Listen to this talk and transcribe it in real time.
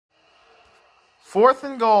4th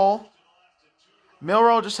and goal.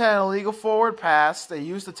 Milroe just had an illegal forward pass. They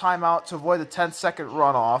used the timeout to avoid the 10-second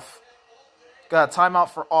runoff. Got a timeout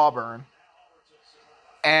for Auburn.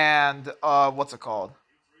 And, what's it called?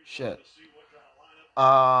 Shit.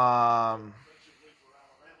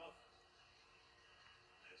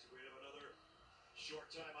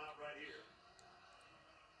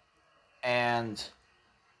 And,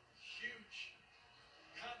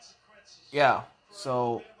 yeah,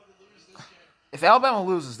 so if Alabama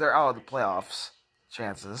loses, they're out of the playoffs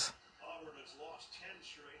chances. Auburn has lost 10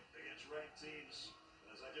 straight against ranked teams.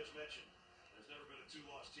 As I just mentioned, there's never been a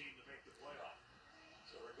two-loss team to make the playoff.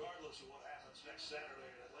 So regardless of what happens next Saturday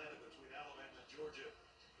in Atlanta between Alabama and Georgia,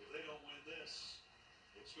 if they don't win this,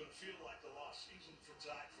 it's going to feel like the lost season for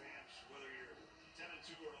Tide fans, whether you're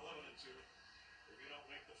 10-2 or 11-2, if you don't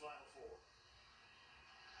make the Final Four.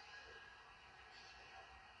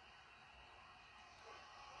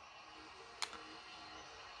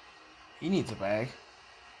 He needs a bag.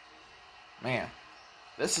 Man,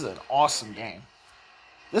 this is an awesome game.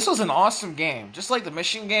 This was an awesome game. Just like the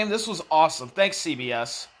Michigan game, this was awesome. Thanks,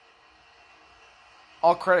 CBS.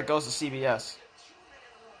 All credit goes to CBS.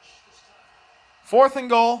 4th and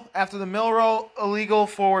goal after the Milroe illegal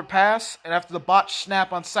forward pass and after the botched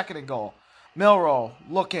snap on 2nd and goal. Milroe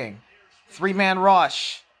looking. 3-man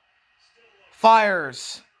rush.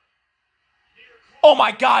 Fires. Oh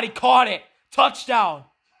my God, he caught it. Touchdown.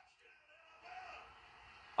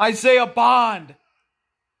 Isaiah Bond.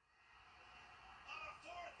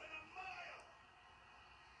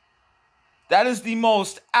 That is the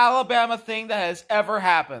most Alabama thing that has ever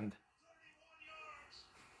happened.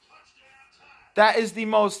 That is the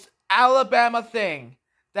most Alabama thing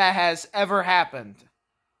that has ever happened.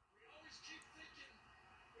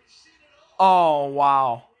 Oh,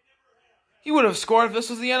 wow. He would have scored if this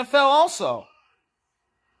was the NFL also.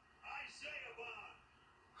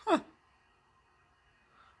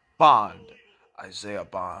 Bond. Isaiah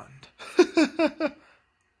Bond.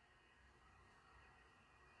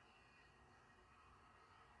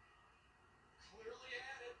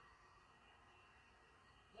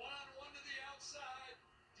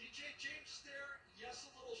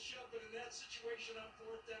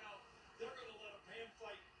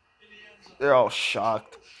 They're all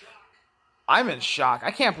shocked. I'm in shock.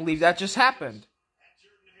 I can't believe that just happened.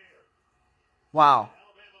 Wow.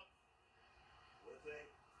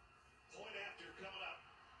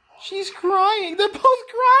 She's crying. They're both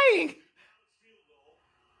crying.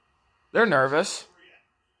 They're nervous.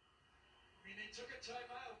 I mean, they took a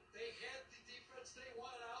timeout. They had the defense they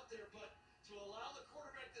wanted out there, but to allow the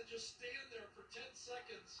quarterback to just stand there for 10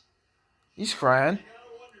 seconds. He's crying. You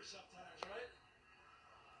gotta wonder sometimes, right?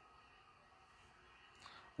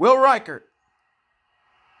 Will Reichert.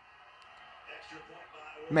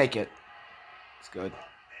 Make it. It's good.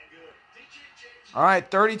 All right,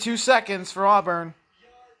 32 seconds for Auburn.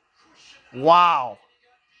 Wow.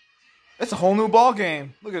 It's a whole new ball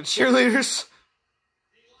game. Look at the cheerleaders.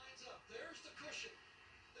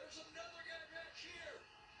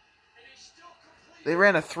 They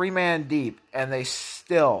ran a 3-man deep, and they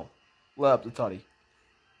still let up the tutty.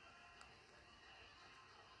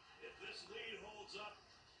 If this lead holds up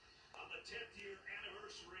on the 10th year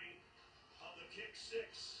anniversary of the kick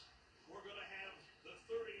six, we're going to have the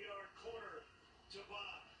 30-yard corner to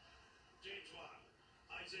Bond. James Bond.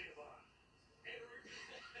 Isaiah Bond.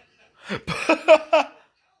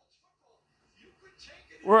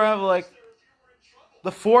 We're having like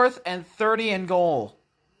the 4th and 30 and goal.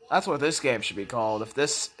 That's what this game should be called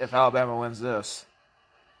if Alabama wins this.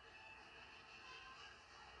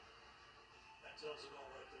 That tells it all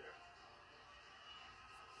right there.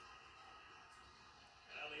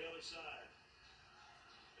 And on the other side,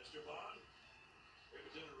 Mr. Bond, we have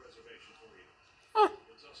a dinner reservation for you.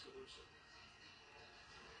 In Tuscaloosa.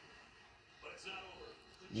 But it's not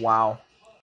over. Wow.